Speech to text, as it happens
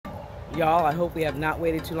Y'all, I hope we have not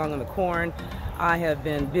waited too long on the corn. I have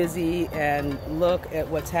been busy, and look at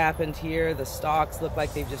what's happened here. The stalks look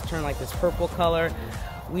like they've just turned like this purple color.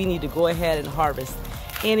 We need to go ahead and harvest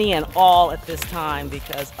any and all at this time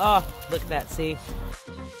because, oh, look at that, see?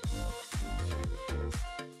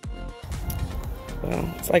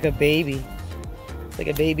 Well, it's like a baby. It's like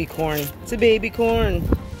a baby corn. It's a baby corn.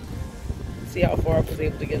 See how far I was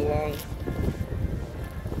able to get along.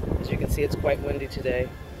 As you can see, it's quite windy today.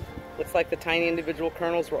 Looks like the tiny individual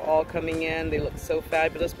kernels were all coming in. They look so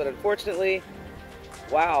fabulous, but unfortunately,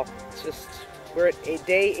 wow, it's just, we're at a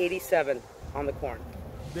day 87 on the corn.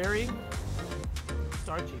 Very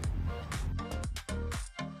starchy.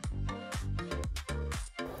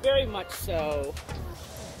 Very much so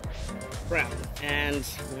brown and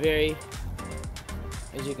very,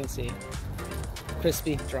 as you can see,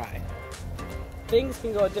 crispy, dry. Things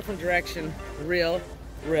can go a different direction real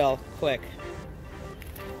quick.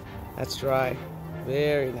 That's dry.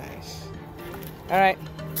 Very nice. All right.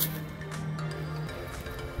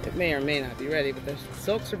 It may or may not be ready, but the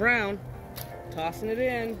silks are brown. Tossing it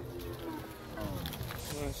in.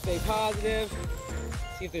 I'm gonna stay positive.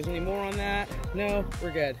 See if there's any more on that. No,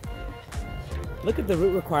 we're good. Look at the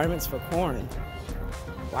root requirements for corn.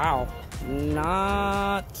 Wow.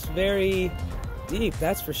 Not very deep,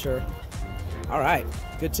 that's for sure. All right,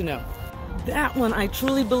 good to know. That one I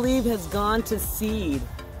truly believe has gone to seed.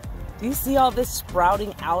 Do you see all this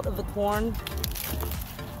sprouting out of the corn?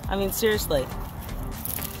 I mean, seriously.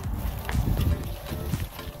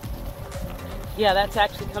 Yeah, that's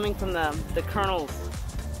actually coming from the kernels.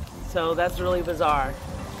 So that's really bizarre.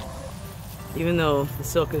 Even though the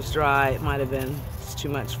silk is dry, it might have been just too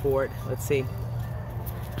much for it. Let's see.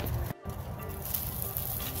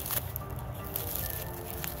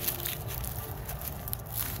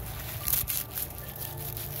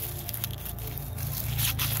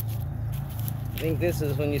 I think this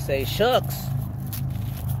is when you say shucks.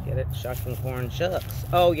 Get it? Shucks from corn, shucks.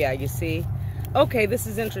 Oh yeah, you see? Okay, this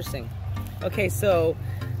is interesting. Okay, so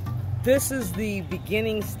this is the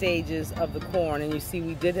beginning stages of the corn, and you see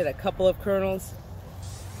we did hit a couple of kernels,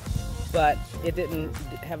 but it didn't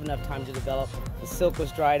have enough time to develop. The silk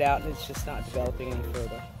was dried out and it's just not developing any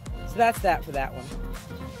further. So that's that for that one.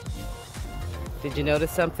 Did you notice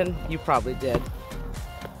something? You probably did.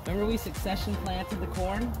 Remember we succession planted the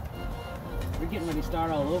corn? We're getting ready to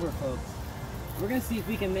start all over, folks. We're gonna see if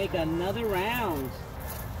we can make another round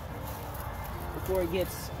before it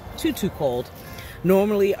gets too cold.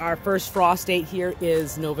 Normally our first frost date here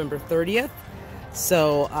is November 30th.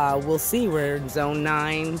 So we'll see. We're in zone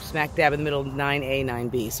 9, smack dab in the middle of 9A,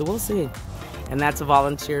 9B. So we'll see. And that's a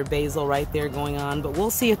volunteer basil right there going on. But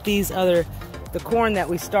we'll see if these the corn that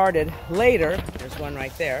we started later, there's one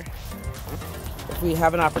right there, if we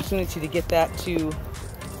have an opportunity to get that to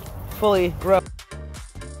fully grow.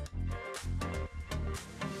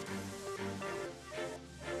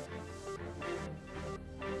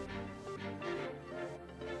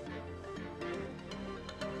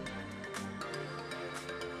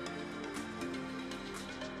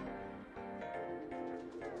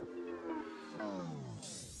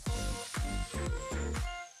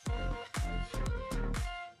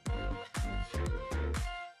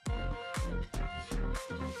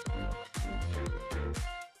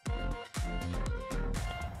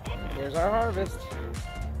 Here's our harvest.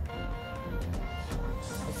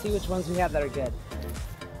 Let's see which ones we have that are good.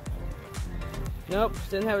 Nope,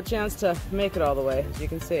 didn't have a chance to make it all the way, as you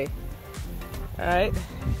can see. All right.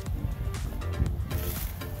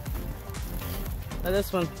 Now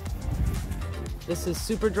this one, this is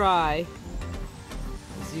super dry.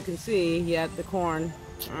 As you can see, yeah, the corn,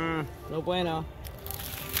 no bueno.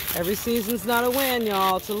 Every season's not a win,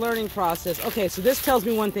 y'all. It's a learning process. Okay, so this tells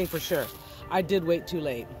me one thing for sure. I did wait too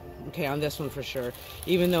late. Okay, on this one for sure.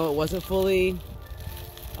 Even though it wasn't fully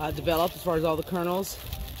developed as far as all the kernels,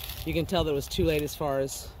 you can tell that it was too late as far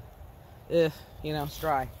as, you know, it's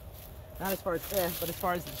dry. Not as far as but as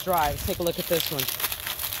far as it's dry. Let's take a look at this one.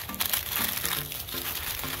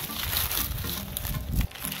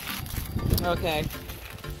 Okay.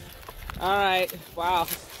 All right. Wow.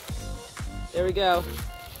 There we go.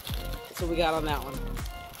 That's what we got on that one.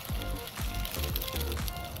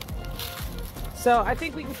 So I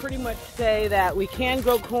think we can pretty much say that we can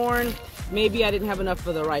grow corn. Maybe I didn't have enough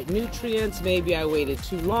of the right nutrients. Maybe I waited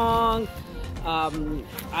too long.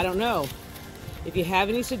 I don't know. If you have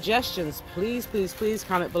any suggestions, please, please, please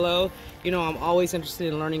comment below. You know, I'm always interested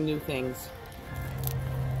in learning new things.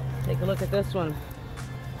 Take a look at this one.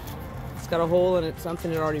 It's got a hole in it, something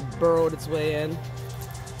that already burrowed its way in.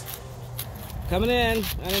 Coming in,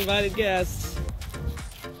 uninvited guests.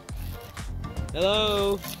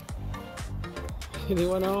 Hello.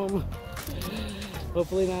 Anyone home?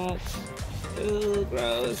 Hopefully not. Ooh,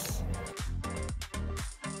 gross.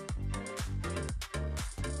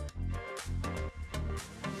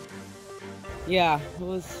 Yeah, it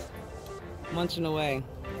was munching away.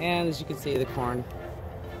 And as you can see, the corn.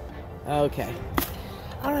 Okay.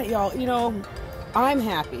 All right, y'all. You know, I'm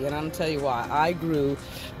happy, and I'm gonna tell you why. I grew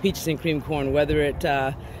peaches and cream corn, whether it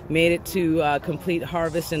made it to complete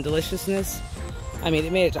harvest and deliciousness. I mean,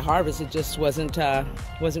 it made it to harvest. It just wasn't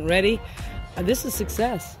ready. This is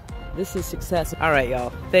success. This is success. All right,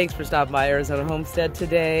 y'all. Thanks for stopping by Arizona Homestead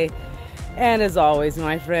today. And as always,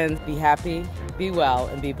 my friends, be happy, be well,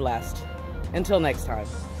 and be blessed. Until next time,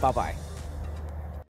 bye-bye.